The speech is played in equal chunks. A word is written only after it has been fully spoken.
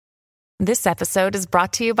This episode is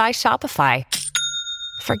brought to you by Shopify.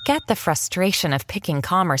 Forget the frustration of picking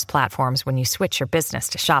commerce platforms when you switch your business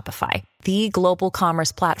to Shopify, the global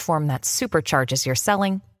commerce platform that supercharges your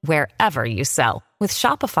selling wherever you sell. With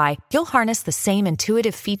Shopify, you'll harness the same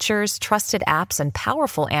intuitive features, trusted apps, and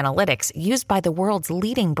powerful analytics used by the world's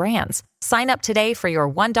leading brands. Sign up today for your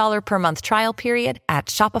 $1 per month trial period at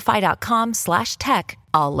shopify.com/tech,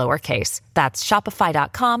 all lowercase. That's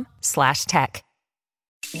shopify.com/tech.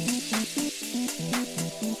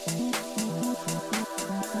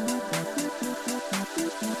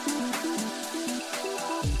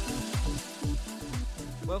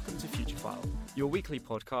 Welcome to Futurefile, your weekly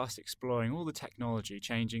podcast exploring all the technology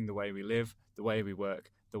changing the way we live, the way we work,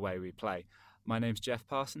 the way we play. My name's Jeff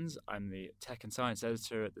Parsons. I'm the Tech and Science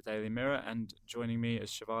Editor at the Daily Mirror, and joining me is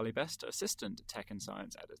Shivali Best, Assistant Tech and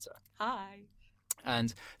Science Editor. Hi.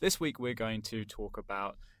 And this week we're going to talk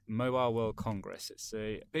about Mobile World Congress. It's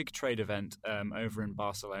a big trade event over in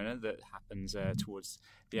Barcelona that happens towards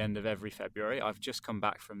the end of every February. I've just come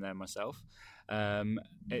back from there myself.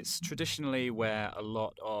 It's traditionally where a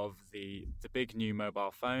lot of the big new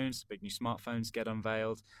mobile phones, big new smartphones get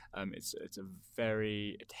unveiled. It's a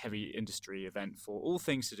very heavy industry event for all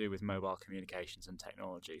things to do with mobile communications and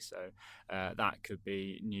technology. So that could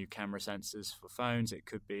be new camera sensors for phones. It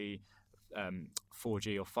could be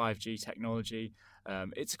 4G or 5G technology.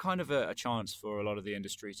 It's kind of a chance for a lot of the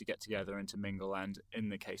industry to get together and to mingle, and in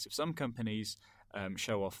the case of some companies,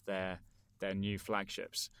 show off their new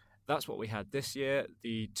flagships. That's what we had this year.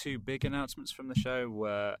 The two big announcements from the show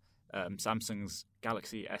were Samsung's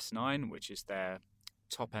Galaxy S9, which is their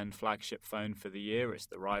top-end flagship phone for the year. It's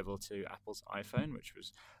the rival to Apple's iPhone, which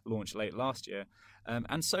was launched late last year, and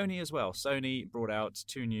Sony as well. Sony brought out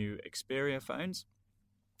two new Xperia phones,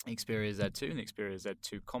 the Xperia Z2 and the Xperia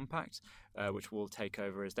Z2 Compact, which will take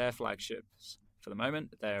over as their flagships for the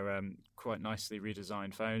moment. They're quite nicely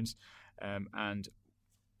redesigned phones, and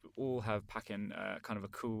all have pack-in kind of a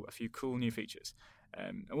few cool new features.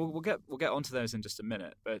 And we'll get onto those in just a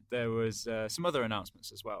minute. But there was some other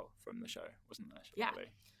announcements as well from the show, wasn't there? Yeah.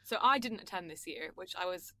 So I didn't attend this year, which I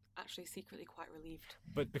was actually secretly quite relieved.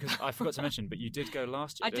 But because I forgot to mention, but you did go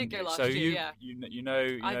last year. I did go last year, yeah. You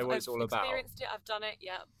know what it's all about. I've experienced it. I've done it,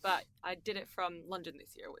 yeah. But I did it from London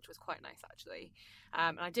this year, which was quite nice actually.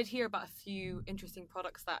 And I did hear about a few interesting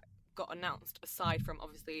products that got announced, aside from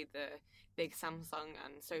obviously the big Samsung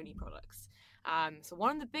and Sony products. So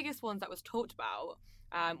one of the biggest ones that was talked about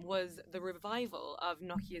was the revival of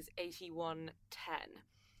Nokia's 8110.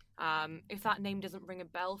 If that name doesn't ring a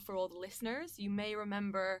bell for all the listeners, you may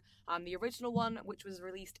remember the original one, which was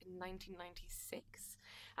released in 1996.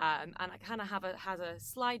 And it kind of has a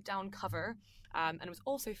slide-down cover, and it was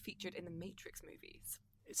also featured in the Matrix movies.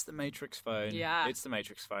 It's the Matrix phone. Yeah. It's the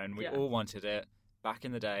Matrix phone. We all wanted it back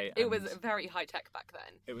in the day. It was very high-tech back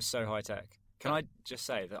then. It was so high-tech. Can I just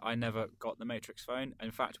say that I never got the Matrix phone?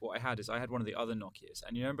 In fact, what I had one of the other Nokias.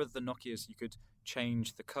 And you remember the Nokias, you could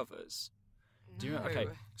change the covers? Do you know? Okay,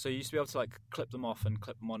 so you used to be able to like clip them off and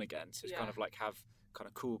clip them on again, so it's kind of like have kind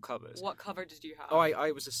of cool covers. What cover did you have? Oh,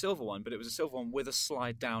 I was a silver one, but it was a silver one with a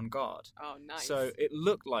slide down guard. Oh, nice. So it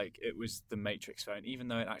looked like it was the Matrix phone, even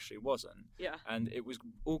though it actually wasn't. Yeah. And it was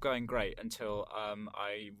all going great until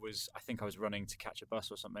I think I was running to catch a bus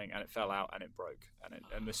or something, and it fell out and it broke, and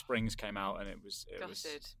the springs came out, and it was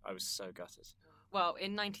I was so gutted. Well,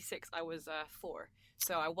 in '96 I was 4.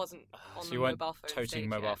 So I wasn't on the So mobile phone you weren't toting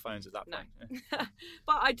mobile phones at that point. No.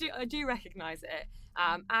 But I do recognise it.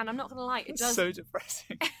 And I'm not going to lie, it does... It's so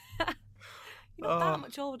depressing. You're not that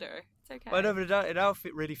much older. It's okay. Well, no, but it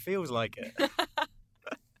really feels like it.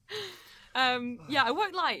 Yeah, I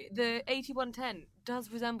won't lie. The 8110 does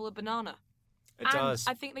resemble a banana. It does.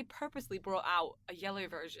 I think they purposely brought out a yellow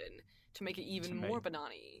version to make it even more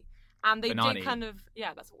banana-y. And they did kind of...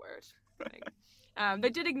 Yeah, that's a word. They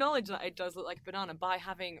did acknowledge that it does look like a banana by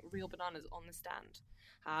having real bananas on the stand,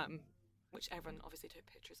 which everyone obviously took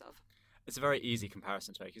pictures of. It's a very easy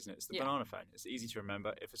comparison to make, isn't it? It's the banana phone. It's easy to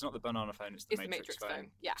remember. If it's not the banana phone, it's the Matrix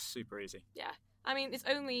phone. Yeah. Super easy. Yeah. I mean, it's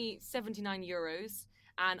only €79,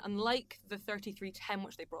 and unlike the 3310,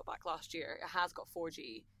 which they brought back last year, it has got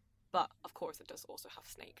 4G, but of course it does also have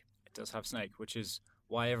Snake. It does have Snake, which is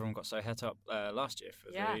why everyone got so het up last year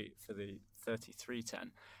for the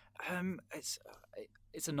 3310.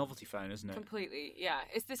 It's a novelty phone, isn't it? Completely, yeah.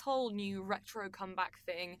 It's this whole new retro comeback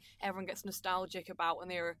thing everyone gets nostalgic about when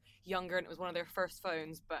they were younger and it was one of their first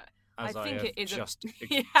phones, but I think it is just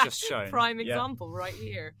shown. Prime example right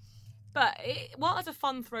here. But as a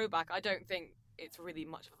fun throwback, I don't think it's really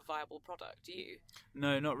much of a viable product, do you?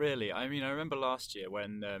 No, not really. I mean, I remember last year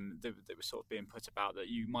when they were sort of being put about that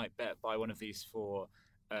you might buy one of these for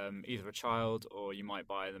either a child, or you might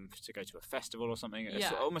buy them to go to a festival or something.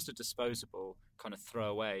 It's Yeah. almost a disposable kind of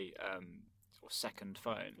throwaway or second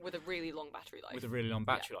phone With a really long battery life. with a really long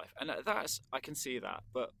battery life, and that's I can see that.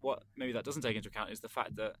 But what maybe that doesn't take into account is the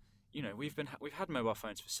fact that we've had mobile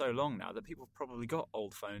phones for so long now that people have probably got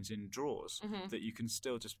old phones in drawers that you can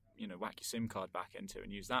still just whack your SIM card back into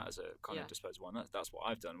and use that as a kind of disposable one. That's what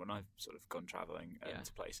I've done when I've sort of gone travelling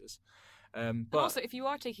to places. But also, if you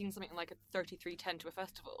are taking something like a 3310 to a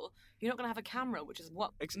festival, you're not going to have a camera, which is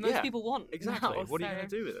what most people want. Exactly. Now, what are you going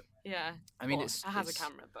to do with it? Yeah. I mean, well, it has a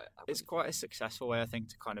camera, but it's quite a successful way, I think,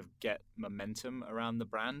 to kind of get momentum around the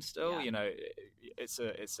brand. Still, Yeah. it's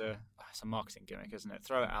a marketing gimmick, isn't it?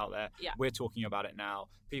 Throw it out there. Yeah. We're talking about it now.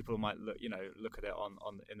 People might look at it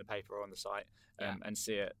on in the paper or on the site and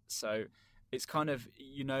see it. So it's kind of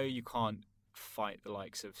you can't fight the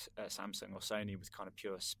likes of Samsung or Sony with kind of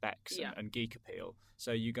pure specs and geek appeal.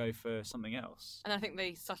 So you go for something else. And I think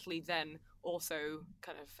they subtly then also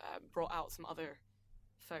kind of brought out some other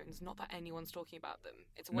phones. Not that anyone's talking about them.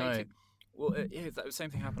 It's way too. Well, the same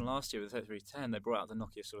thing happened last year with the 3310. They brought out the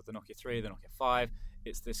Nokia 3, the Nokia 5.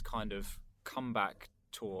 It's this kind of comeback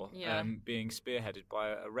tour being spearheaded by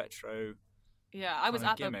a retro. Yeah, I was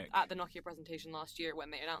at the gimmick. Nokia presentation last year when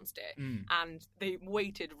they announced it, and they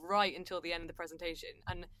waited right until the end of the presentation,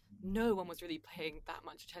 and no one was really paying that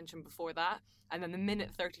much attention before that. And then the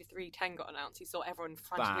minute 3310 got announced, you saw everyone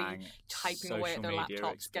frantically typing away at their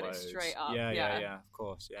laptops, get it straight up. Yeah, of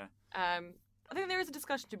course, yeah. I think there is a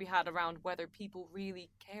discussion to be had around whether people really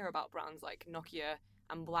care about brands like Nokia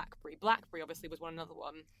and BlackBerry. BlackBerry obviously was another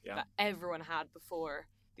one that everyone had before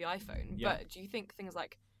the iPhone. Yeah. But do you think things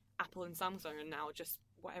like Apple and Samsung are now just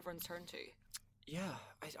what everyone's turned to? Yeah,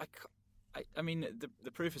 I mean,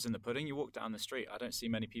 the proof is in the pudding. You walk down the street, I don't see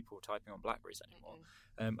many people typing on Blackberries anymore.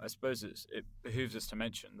 I suppose it behooves us to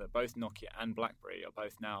mention that both Nokia and BlackBerry are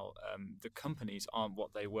both now, the companies aren't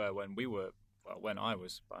what they were when I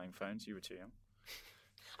was buying phones. You were too young.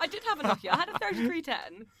 I did have a Nokia. I had a 3310. I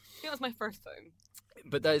think that was my first phone.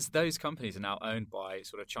 But those companies are now owned by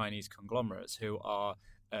sort of Chinese conglomerates who are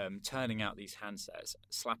turning out these handsets,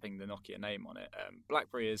 slapping the Nokia name on it.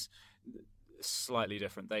 BlackBerry is slightly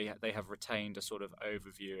different. They have retained a sort of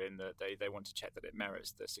overview in that they want to check that it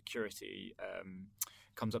merits the security,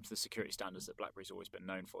 comes up to the security standards that BlackBerry's always been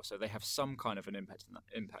known for. So they have some kind of an impact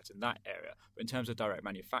in that area. But in terms of direct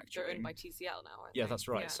manufacturing, they're owned by TCL now, aren't yeah, they? that's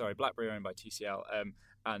right. Yeah. Sorry, BlackBerry are owned by TCL,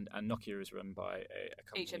 and Nokia is run by a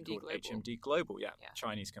company HMD called Global. HMD Global,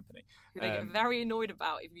 Chinese company. Who they get very annoyed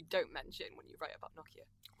about if you don't mention when you write about Nokia.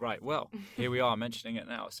 Right. Well, here we are mentioning it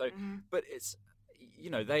now. So, but it's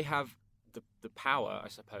they have the power, I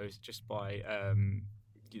suppose, just by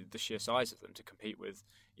the sheer size of them to compete with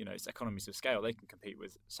it's economies of scale. They can compete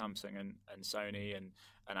with Samsung and Sony and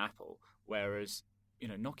Apple, whereas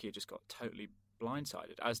Nokia just got totally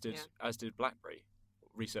blindsided, as did BlackBerry.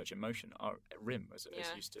 Research in Motion, or RIM as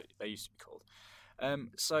they used to be called.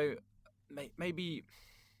 So maybe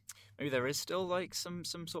there is still like some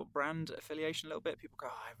sort of brand affiliation a little bit. People go,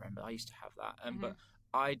 oh, I remember I used to have that, but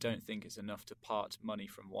I don't think it's enough to part money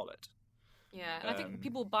from wallet. Yeah, and I think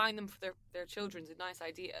people buying them for their children's a nice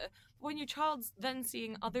idea. But when your child's then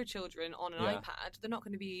seeing other children on an iPad, they're not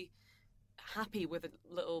going to be happy with a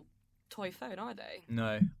little toy phone, are they?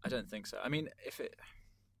 No, I don't think so. I mean,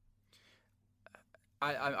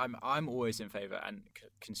 I'm always in favour, and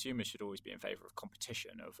consumers should always be in favour of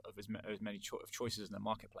competition, of as many choices in the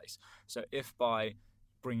marketplace. So if by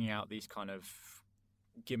bringing out these kind of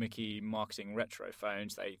gimmicky marketing retro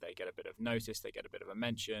phones, they get a bit of notice, they get a bit of a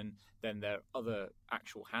mention, then their other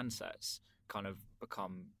actual handsets kind of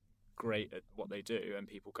become great at what they do and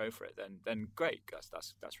people go for it, then great,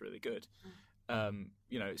 that's really good.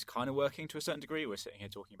 It's kind of working to a certain degree. We're sitting here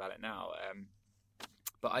talking about it now,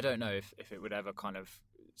 but I don't know if it would ever kind of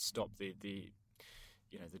stop the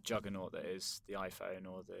juggernaut that is the iPhone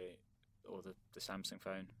or the Samsung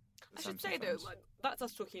phone. I should say though, that's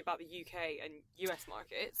us talking about the UK and US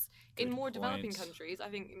markets. In more developing countries, I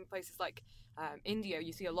think in places like India,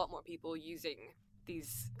 you see a lot more people using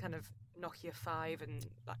these kind of Nokia 5 and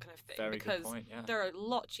that kind of thing. Very because good point, yeah. They're a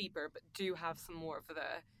lot cheaper, but do have some more of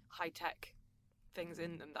the high-tech things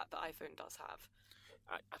in them that the iPhone does have.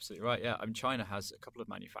 Absolutely right, yeah. China has a couple of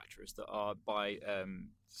manufacturers that are, by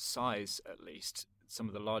size at least, some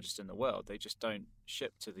of the largest in the world. They just don't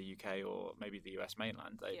ship to the UK or maybe the US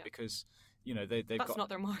mainland because they've got... That's not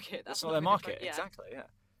their market. That's not their market, exactly, yeah.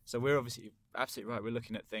 So we're obviously absolutely right. We're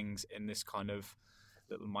looking at things in this kind of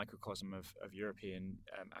little microcosm of European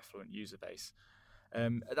affluent user base.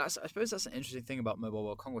 I suppose that's an interesting thing about Mobile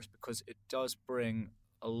World Congress, because it does bring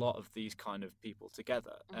a lot of these kind of people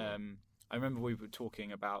together. I remember we were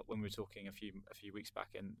talking about when we were talking a few weeks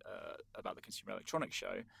back about the Consumer Electronics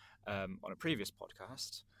Show on a previous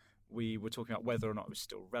podcast. We were talking about whether or not it was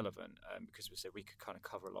still relevant because we said we could kind of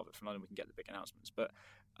cover a lot of it from London. We can get the big announcements, but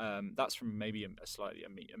that's from maybe a slightly a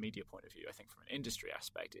media point of view. I think from an industry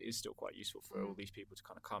aspect, it is still quite useful for all these people to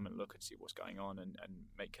kind of come and look and see what's going on and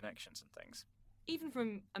make connections and things. Even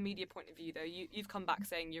from a media point of view, though, you've come back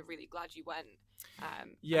saying you're really glad you went.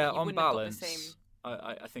 On balance,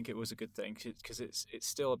 I think it was a good thing because it's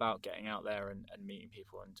still about getting out there and meeting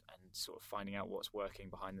people and sort of finding out what's working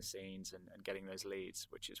behind the scenes and getting those leads,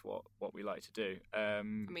 which is what we like to do. I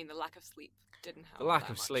mean, the lack of sleep didn't help. The lack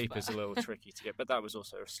of sleep is a little tricky to get, but that was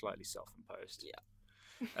also slightly self-imposed.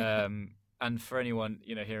 Yeah. And for anyone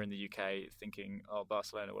here in the UK thinking, "Oh,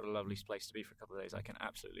 Barcelona, what a lovely place to be for a couple of days," I can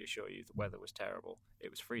absolutely assure you the weather was terrible. It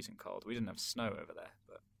was freezing cold. We didn't have snow over there,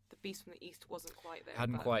 but the beast from the east wasn't quite there.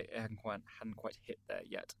 Hadn't quite hit there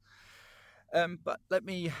yet. But let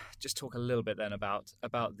me just talk a little bit then about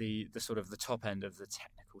the sort of the top end of the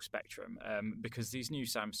technical spectrum, because these new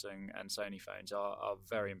Samsung and Sony phones are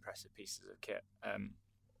very impressive pieces of kit.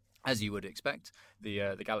 As you would expect,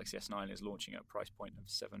 the Galaxy S9 is launching at a price point of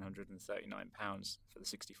 £739 for the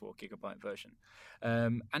 64GB version.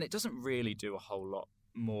 And it doesn't really do a whole lot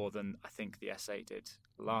more than I think the S8 did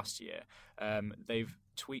last year. They've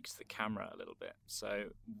tweaked the camera a little bit. So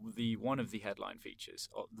one of the headline features,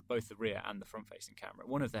 both the rear and the front-facing camera,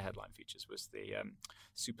 one of the headline features was the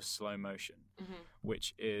super slow motion,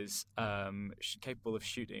 which is capable of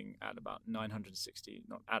shooting at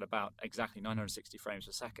exactly 960 frames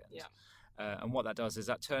per second. Yeah. And what that does is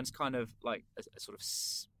that turns kind of like a sort of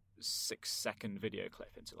 6-second video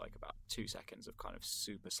clip into like about 2 seconds of kind of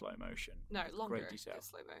super slow motion. No, longer. Great detail.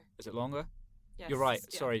 Slow-mo. Is it longer? Yes. You're right.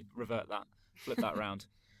 Yeah. Sorry, revert that. Flip that round.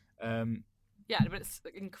 Yeah, but it's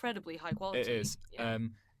incredibly high quality. It is. Yeah.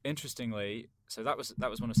 Interestingly, so that was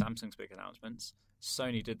one of Samsung's big announcements.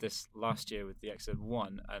 Sony did this last year with the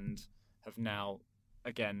XZ1 and have now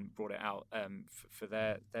again brought it out for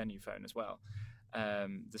their new phone as well.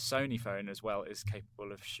 The Sony phone as well is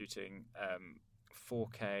capable of shooting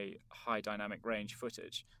 4K high dynamic range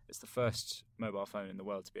footage. It's the first mobile phone in the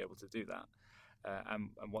world to be able to do that.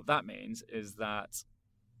 And what that means is that,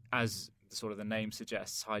 as sort of the name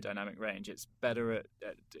suggests, high dynamic range, it's better it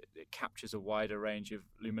captures a wider range of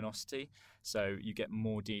luminosity, so you get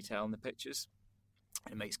more detail in the pictures.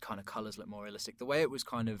 It makes kind of colours look more realistic. It was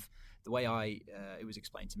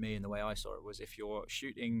explained to me and the way I saw it was, if you're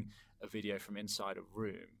shooting a video from inside a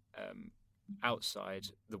room, outside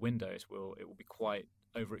the windows it will be quite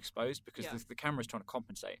overexposed because the camera is trying to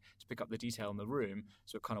compensate to pick up the detail in the room,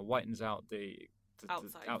 so it kind of whitens out the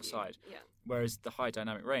outside. Yeah. Whereas the high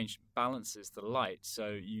dynamic range balances the light, so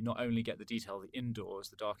you not only get the detail of the indoors,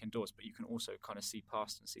 the dark indoors, but you can also kind of see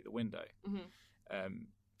past and see the window.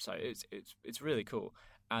 So it's really cool.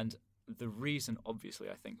 And the reason, obviously,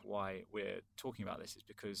 I think why we're talking about this is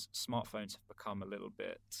because smartphones have become a little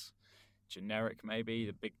bit generic, maybe,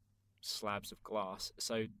 the big slabs of glass.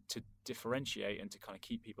 So to differentiate and to kind of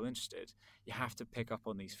keep people interested, you have to pick up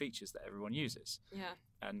on these features that everyone uses. Yeah.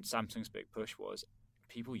 And Samsung's big push was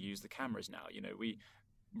people use the cameras now. We,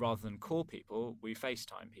 rather than call people, we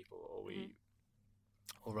FaceTime people,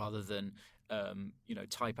 or rather than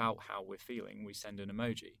type out how we're feeling, we send an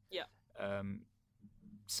emoji. Yeah.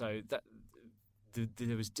 So that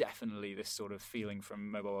there was definitely this sort of feeling from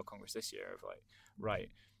Mobile World Congress this year of like, right,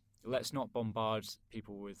 let's not bombard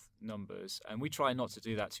people with numbers. And we try not to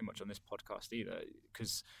do that too much on this podcast either,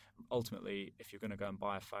 because ultimately, if you're going to go and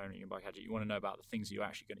buy a phone or you buy a gadget, you want to know about the things you're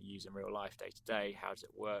actually going to use in real life, day to day. How does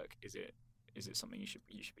it work? Is it something you should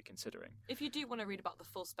be considering? If you do want to read about the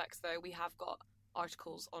full specs, though, we have got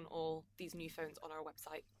articles on all these new phones on our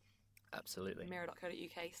website. Absolutely.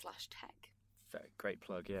 Mirror.co.uk/tech. Great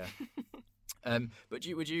plug, yeah. But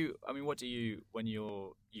what do you, when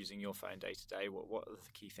you're using your phone day to day, what are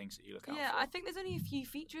the key things that you look out for? Yeah, I think there's only a few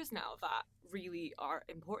features now that really are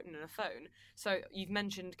important in a phone. So you've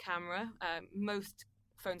mentioned camera. Most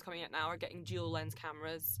phones coming out now are getting dual lens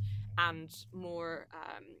cameras and more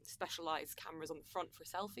specialized cameras on the front for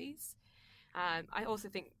selfies. I also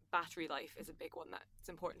think battery life is a big one that's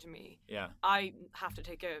important to me. Yeah. I have to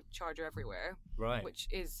take a charger everywhere, right, which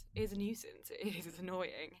is a nuisance. It's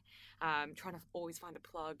annoying. Trying to always find a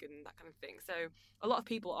plug and that kind of thing. So a lot of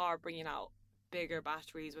people are bringing out bigger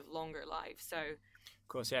batteries with longer life. So, of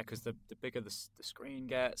course, yeah, because the bigger the screen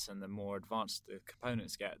gets and the more advanced the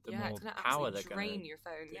components get, the more power they're going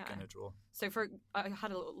to draw. So I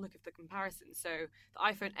had a little look at the comparison. So the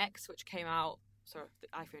iPhone X, which came out, the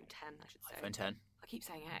iPhone 10, I should say. iPhone 10. I keep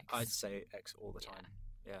saying X. I'd say X all the time.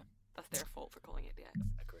 Yeah. that's their fault for calling it the X.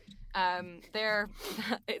 Agreed.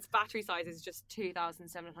 Its battery size is just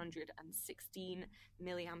 2,716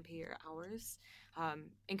 milliampere hours.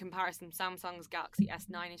 In comparison, Samsung's Galaxy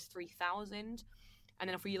S9 is 3,000. And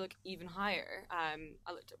then if we look even higher, I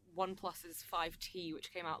looked at OnePlus's 5T,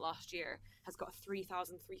 which came out last year, has got a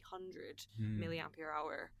 3,300 milliampere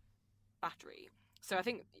hour battery. So I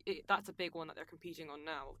think that's a big one that they're competing on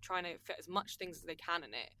now, trying to fit as much things as they can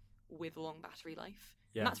in it with long battery life.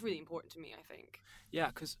 Yeah. And that's really important to me, I think. Yeah,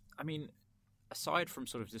 because, I mean, aside from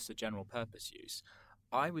sort of just the general purpose use,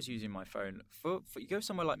 I was using my phone for you go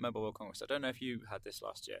somewhere like Mobile World Congress. I don't know if you had this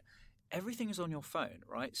last year. Everything is on your phone,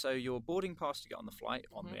 right? So your boarding pass to get on the flight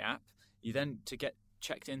on the app. You then, to get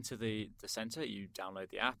checked into the centre, you download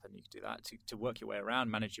the app and you can do that to work your way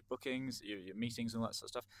around, manage your bookings, your meetings and all that sort of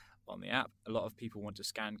stuff on the app. A lot of people want to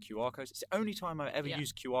scan QR codes. It's the only time I've ever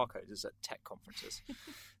used QR codes is at tech conferences.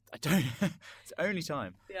 I don't. It's the only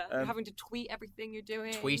time. Yeah, having to tweet everything you're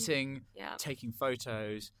doing. Tweeting, taking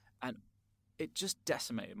photos, and it just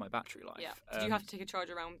decimated my battery life. Yeah. Did you have to take a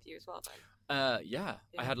charger around with you as well then? Yeah.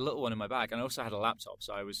 I had a little one in my bag, and I also had a laptop,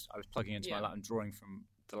 so I was plugging into my laptop and drawing from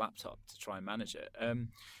the laptop to try and manage it.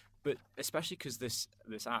 But especially because this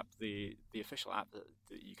app, the official app that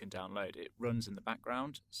you can download, it runs in the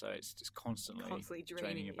background, so it's just constantly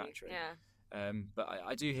draining your battery. Yeah. But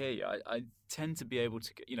I do hear you. I tend to be able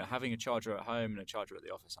to, having a charger at home and a charger at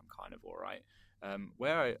the office, I'm kind of all right.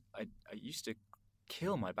 Where I used to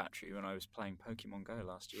kill my battery when I was playing Pokemon Go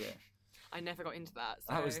last year. I never got into that.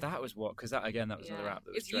 So. That was what, because that was another app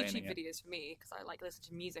that was draining YouTube videos for me, because I like listen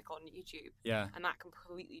to music on YouTube. Yeah. And that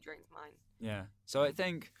completely drains mine. Yeah. So I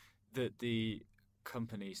think that the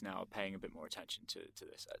companies now are paying a bit more attention to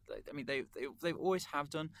this. I mean, they always have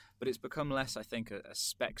done, but it's become less, I think, a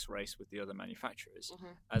specs race with the other manufacturers,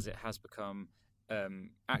 as it has become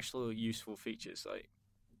actual useful features like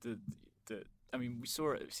I mean,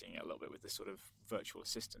 we're seeing it a little bit with the sort of virtual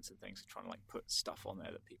assistants and things, trying to like put stuff on there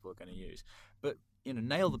that people are going to use. But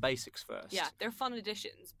nail the basics first. Yeah, they're fun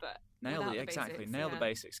additions, but nail the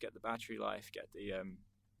basics. Get the battery life. Get the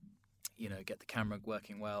get the camera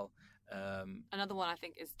working well. Another one I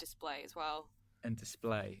think is display as well. And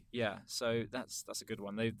display, yeah. So that's a good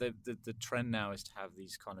one. The trend now is to have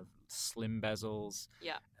these kind of slim bezels,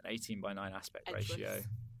 an 18:9 aspect ratio,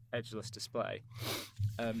 edgeless display.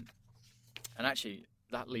 And actually,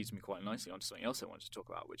 that leads me quite nicely onto something else I wanted to talk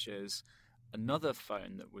about, which is another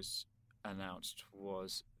phone that was announced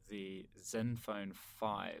was the Zenfone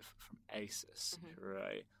 5 from Asus, who are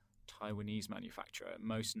a Taiwanese manufacturer,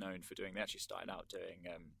 most known for they actually started out doing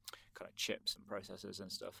kind of chips and processors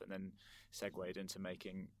and stuff, and then segued into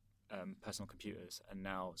making personal computers and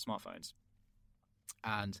now smartphones.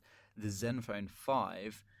 And the Zenfone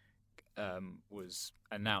 5 was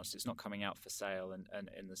announced. It's not coming out for sale in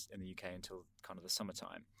the UK until kind of the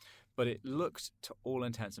summertime, but it looked to all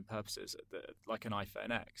intents and purposes like an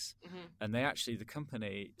iPhone X. And the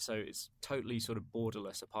company, so it's totally sort of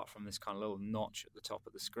borderless apart from this kind of little notch at the top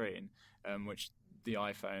of the screen, which the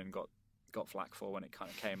iPhone got flack for when it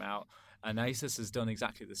kind of came out. And Asus has done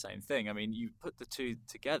exactly the same thing. I mean, you put the two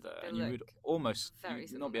together and you would almost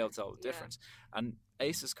not be able to tell the difference. And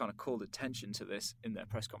Asus kind of called attention to this in their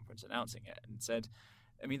press conference announcing it and said,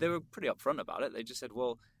 I mean, they were pretty upfront about it. They just said,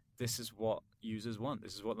 well, this is what users want.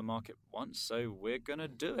 This is what the market wants. So we're going to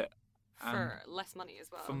do it. For less money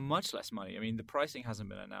as well. For much less money. I mean, the pricing hasn't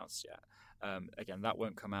been announced yet. Again, that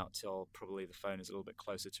won't come out till probably the phone is a little bit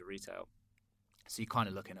closer to retail. So you're kind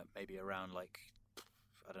of looking at maybe around like,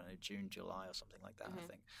 I don't know, June, July or something like that, I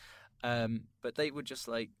think. But they were just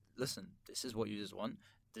like, listen, this is what users want.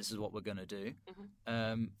 This is what we're going to do.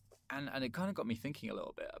 And it kind of got me thinking a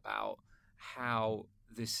little bit about how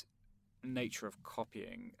this nature of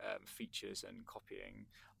copying features and copying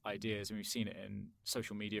ideas, and we've seen it in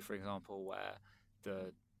social media, for example, where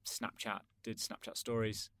the Snapchat did Snapchat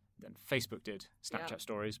stories, then Facebook did Snapchat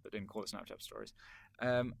stories, but didn't call it Snapchat stories.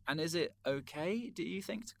 And is it okay, do you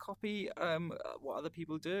think, to copy what other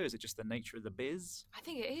people do? Is it just the nature of the biz? I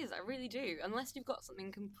think it is. I really do. Unless you've got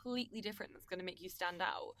something completely different that's going to make you stand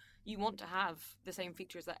out, you want to have the same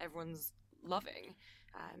features that everyone's loving.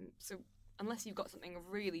 So unless you've got something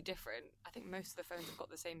really different, I think most of the phones have got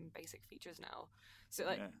the same basic features now. So,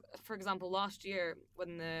 for example, last year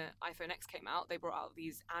when the iPhone X came out, they brought out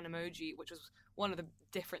these Animoji, which was one of the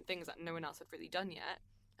different things that no one else had really done yet.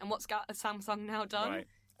 And what's Samsung now done?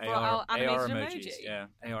 Right. AR emojis. Yeah,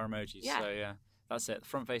 AR emojis. Yeah. So, that's it.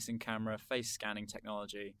 Front-facing camera, face scanning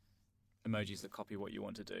technology, emojis that copy what you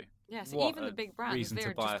want to do. Yeah, so even the big brands,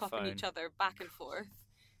 they're just copying each other back and forth.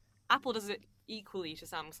 Apple does it equally to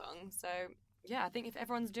Samsung. So, yeah, I think if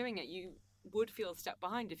everyone's doing it, would feel a step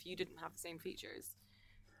behind if you didn't have the same features.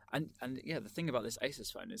 And yeah, the thing about this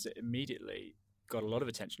Asus phone is it immediately got a lot of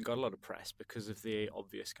attention, got a lot of press because of the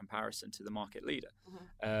obvious comparison to the market leader.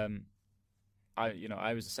 I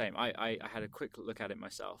was the same. I had a quick look at it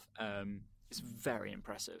myself. It's very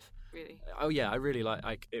impressive. Really? Oh yeah, I really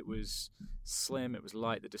like it. Was slim, it was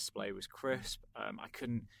light, the display was crisp. I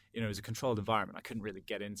couldn't, it was a controlled environment. I couldn't really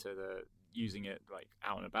get into using it like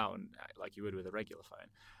out and about and like you would with a regular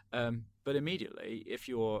phone. But immediately, if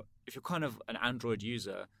you're kind of an Android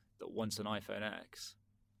user that wants an iPhone X,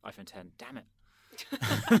 iPhone 10, damn it.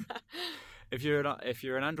 If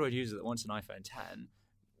you're an Android user that wants an iPhone 10,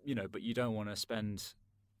 but you don't want to spend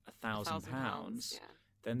 £1,000,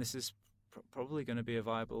 then this is probably going to be a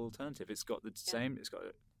viable alternative. It's got the same. It's got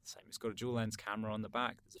a dual lens camera on the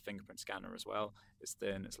back. There's a fingerprint scanner as well. It's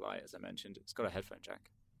thin. It's light, as I mentioned. It's got a headphone jack.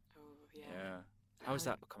 Oh yeah. Yeah. How has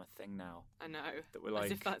that become a thing now? I know. That we're like,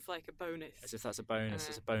 as if that's like a bonus. As if that's a bonus.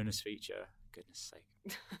 It's a bonus feature. Goodness sake.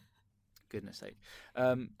 Goodness sake.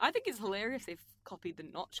 I think it's hilarious they've copied the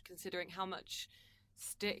notch, considering how much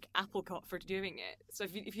stick Apple got for doing it. So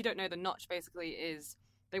if you don't know, the notch basically is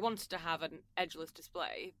they wanted to have an edgeless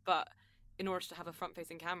display, but in order to have a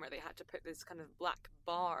front-facing camera, they had to put this kind of black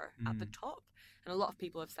bar at the top. And a lot of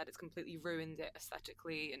people have said it's completely ruined it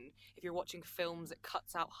aesthetically. And if you're watching films, it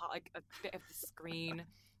cuts out like a bit of the screen.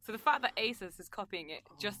 So the fact that Asus is copying it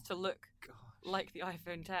just to look like the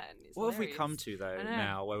iPhone 10 is what hilarious. have we come to though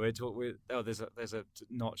now where we're talking? There's a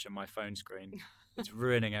notch in my phone screen. It's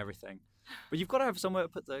ruining everything. But you've got to have somewhere to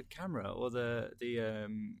put the camera or the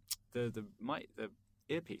mic, the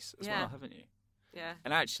earpiece as well, haven't you? Yeah.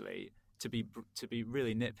 And actually, to be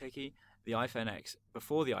really nitpicky, the iPhone X,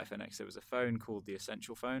 before the iPhone X, there was a phone called the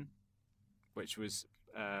Essential phone, which was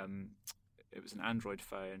it was an Android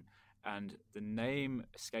phone, and the name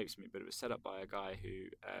escapes me, but it was set up by a guy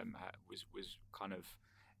who was kind of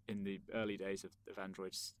in the early days of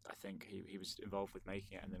Android. I think he was involved with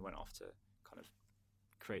making it, and then went off to kind of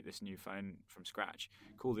create this new phone from scratch.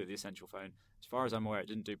 Called it the Essential phone. As far as I'm aware, it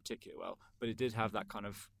didn't do particularly well, but it did have that kind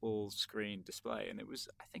of all-screen display, and I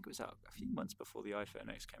think it was out a few months before the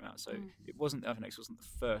iPhone X came out. So the iPhone X wasn't the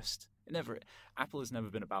first. Apple has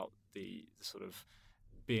never been about the sort of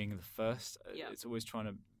being the first. It's always trying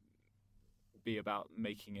to be about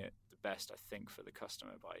making it the best, I think, for the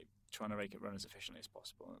customer by trying to make it run as efficiently as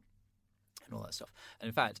possible and all that stuff. And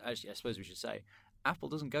in fact, actually, I suppose we should say, Apple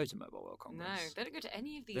doesn't go to Mobile World Congress. No, they don't go to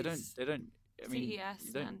any of these. They don't. I mean,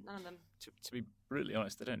 CES, none of them. To be brutally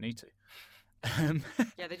honest, they don't need to.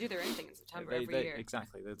 Yeah, they do their own thing in September every year.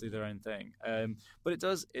 Exactly, they'll do their own thing. But it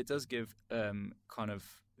does give kind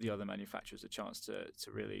of the other manufacturers a chance to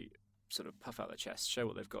really sort of puff out their chest, show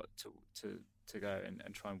what they've got to go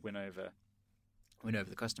and try and win over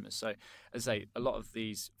the customers. So, as I say, a lot of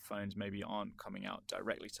these phones maybe aren't coming out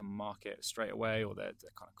directly to market straight away, or they're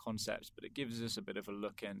kind of concepts, but it gives us a bit of a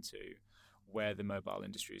look into where the mobile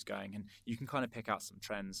industry is going, and you can kind of pick out some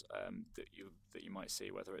trends that you might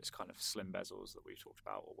see, whether it's kind of slim bezels that we've talked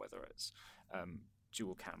about, or whether it's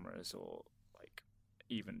dual cameras, or like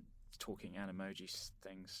even talking Animoji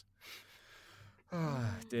things. Oh,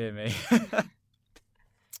 dear me.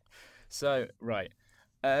 So, right.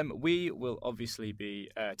 We will obviously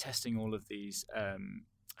be testing all of these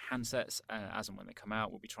handsets as and when they come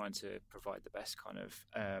out. We'll be trying to provide the best kind of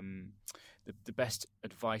the best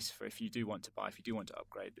advice for if you do want to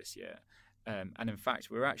upgrade this year. And in fact,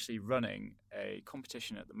 we're actually running a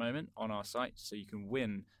competition at the moment on our site, so you can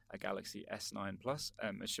win a Galaxy S9 Plus.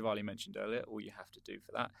 As Shivali mentioned earlier, all you have to do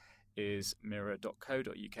for that is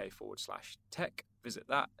mirror.co.uk/tech. Visit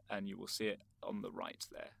that, and you will see it on the right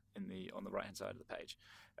there on the right hand side of the page.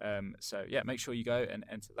 So yeah, make sure you go and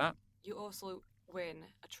enter that. You also win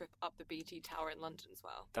a trip up the BT Tower in London as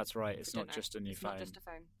well. That's right. It's not just a new phone. It's not just a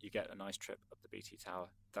phone. You get a nice trip up the BT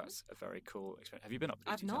Tower. That's a very cool experience. Have you been up the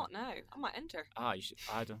BT Tower? I've not. No, I might enter. You should.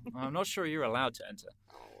 I'm not sure you're allowed to enter.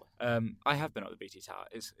 Oh. I have been up the BT Tower.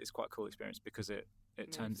 It's quite a cool experience because it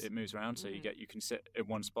moves around, so you can sit in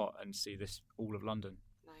one spot and see all of London.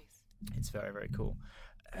 Nice. It's very, very cool.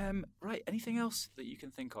 Right. Anything else that you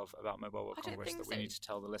can think of about Mobile World Congress that we need to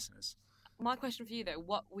tell the listeners? My question for you though: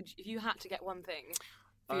 what would if you had to get one thing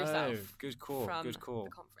for yourself? Good call. From good call. The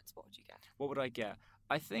conference, what would you get? What would I get?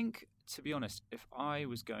 I think, to be honest, if I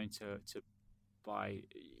was going to buy,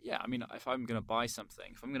 if I'm going to buy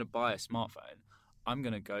something, if I'm going to buy a smartphone, I'm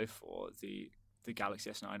going to go for the Galaxy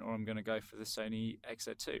S9, or I'm going to go for the Sony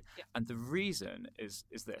XZ2. Yeah. And the reason is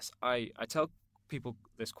this: I tell people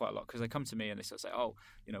this quite a lot because they come to me and they sort of say, "Oh,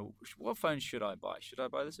 what phone should I buy? Should I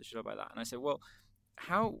buy this or should I buy that?" And I say, well,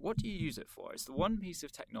 what do you use it for? It's the one piece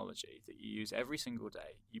of technology that you use every single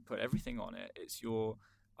day. You put everything on it. It's your,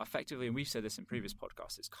 effectively, and we've said this in previous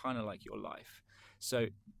podcasts, it's kind of like your life. So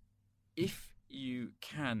if you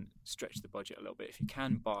can stretch the budget a little bit, if you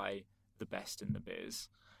can buy the best in the biz,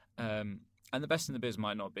 and the best in the biz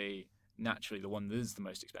might not be naturally the one that is the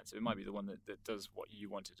most expensive. It might be the one that does what you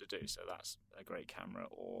want it to do. So that's a great camera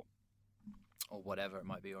or whatever it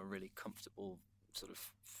might be, or a really comfortable sort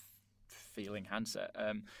of feeling handset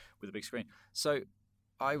with a big screen. So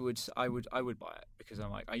I would buy it, because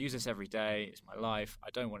I'm like, I use this every day. It's my life.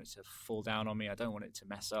 I don't want it to fall down on me. I don't want it to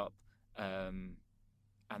mess up. And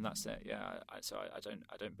that's it. Yeah. So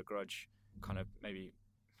I don't begrudge kind of maybe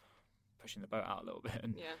pushing the boat out a little bit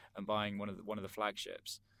and buying one of the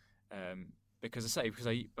flagships. Because I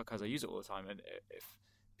use it all the time, and if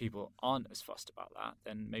people aren't as fussed about that,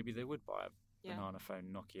 then maybe they would buy a banana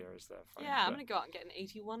phone Nokia as their phone. Yeah, I'm gonna go out and get an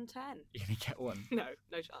 8110. You're gonna get one? No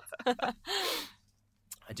chance.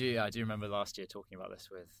 I do remember last year talking about this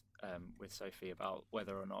with Sophie about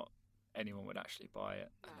whether or not anyone would actually buy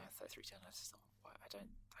it. And 3310. I just thought, I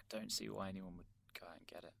don't see why anyone would go out and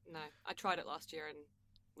get it. No, I tried it last year and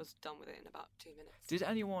was done with it in about 2 minutes. Did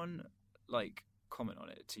anyone comment on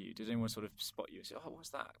it to you? Did anyone sort of spot you and say, "Oh, what's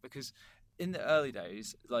that?" Because in the early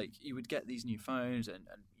days, you would get these new phones, and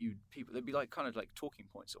they'd be kind of talking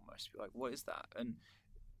points almost. Be like, "What is that?" And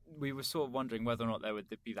we were sort of wondering whether or not there would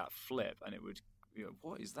be that flip, and it would,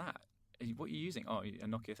 what is that? What are you using? Oh, a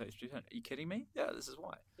Nokia 3310. Are you kidding me? Yeah, this is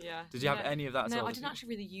why. Yeah. Did you have any of that? No, sort of I didn't actually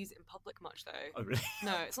really use it in public much, though. Oh, really?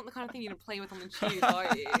 No, it's not the kind of thing you can play with on the tube,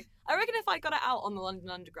 are you? I reckon if I got it out on the London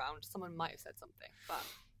Underground, someone might have said something, but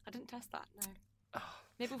I didn't test that, no.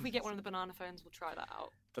 Maybe if we get one of the banana phones, we'll try that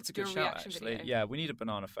out. That's a good shout, actually. Video. Yeah, we need a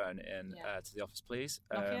banana phone to the office, please.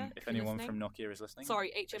 Nokia, if anyone from Nokia is listening.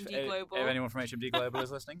 Sorry, HMD Global. If anyone from HMD Global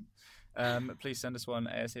is listening, please send us one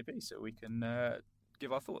ASAP so we can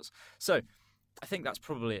give our thoughts. So, I think that's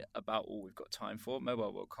probably about all we've got time for.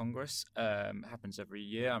 Mobile World Congress happens every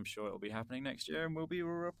year. I'm sure it'll be happening next year, and we'll be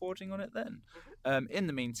reporting on it then. In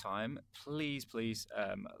the meantime, please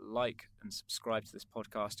like and subscribe to this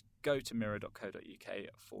podcast. Go to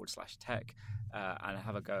mirror.co.uk/tech and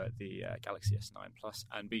have a go at the Galaxy S9 Plus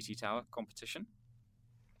and BT Tower competition.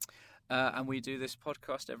 And we do this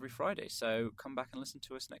podcast every Friday, so come back and listen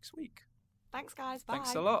to us next week. Thanks, guys. Bye.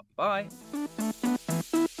 Thanks a lot. Bye.